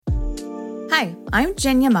Hi, I'm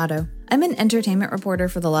Jen Yamato. I'm an entertainment reporter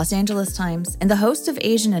for the Los Angeles Times and the host of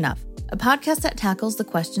Asian Enough, a podcast that tackles the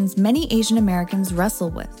questions many Asian Americans wrestle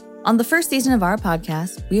with. On the first season of our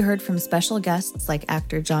podcast, we heard from special guests like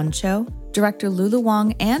actor John Cho, director Lulu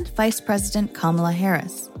Wang, and Vice President Kamala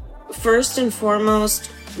Harris. First and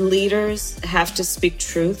foremost, leaders have to speak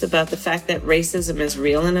truth about the fact that racism is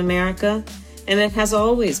real in America, and it has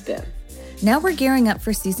always been. Now we're gearing up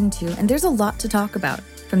for season 2, and there's a lot to talk about,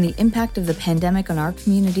 from the impact of the pandemic on our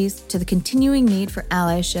communities to the continuing need for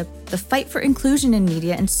allyship, the fight for inclusion in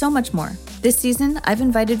media, and so much more. This season, I've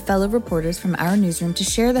invited fellow reporters from our newsroom to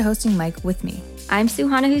share the hosting mic with me. I'm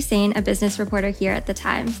Suhana Hussain, a business reporter here at The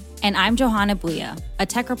Times. And I'm Johanna Bouya, a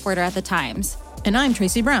tech reporter at The Times. And I'm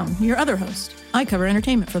Tracy Brown, your other host. I cover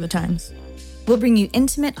entertainment for The Times. We'll bring you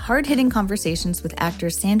intimate, hard-hitting conversations with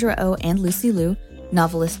actors Sandra Oh and Lucy Liu,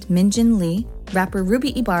 novelist Min-Jin Lee, rapper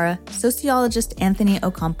Ruby Ibarra, sociologist Anthony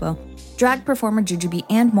Ocampo, drag performer Jujubee,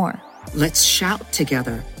 and more. Let's shout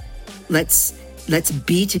together. Let's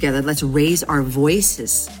be together. Let's raise our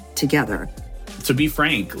voices together. To be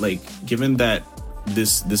frank, given that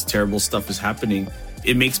this terrible stuff is happening,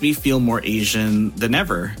 it makes me feel more Asian than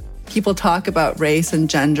ever. People talk about race and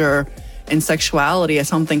gender and sexuality as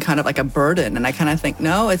something kind of like a burden. And I kind of think,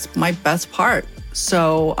 no, it's my best part.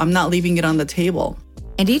 So I'm not leaving it on the table.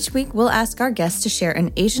 And each week, we'll ask our guests to share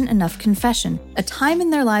an Asian enough confession, a time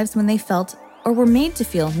in their lives when they felt or were made to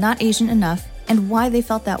feel not Asian enough, and why they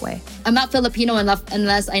felt that way. I'm not Filipino enough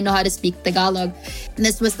unless I know how to speak Tagalog. And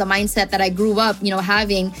this was the mindset that I grew up,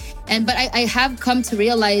 having. But I have come to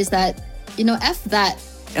realize that, F that.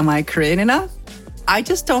 Am I Korean enough? I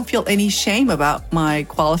just don't feel any shame about my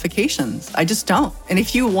qualifications. I just don't. And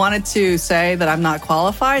if you wanted to say that I'm not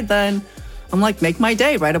qualified, then I'm like, make my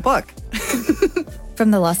day, write a book. From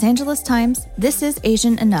the Los Angeles Times, this is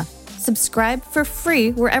Asian Enough. Subscribe for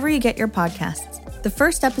free wherever you get your podcasts. The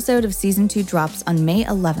first episode of Season 2 drops on May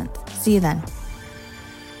 11th. See you then.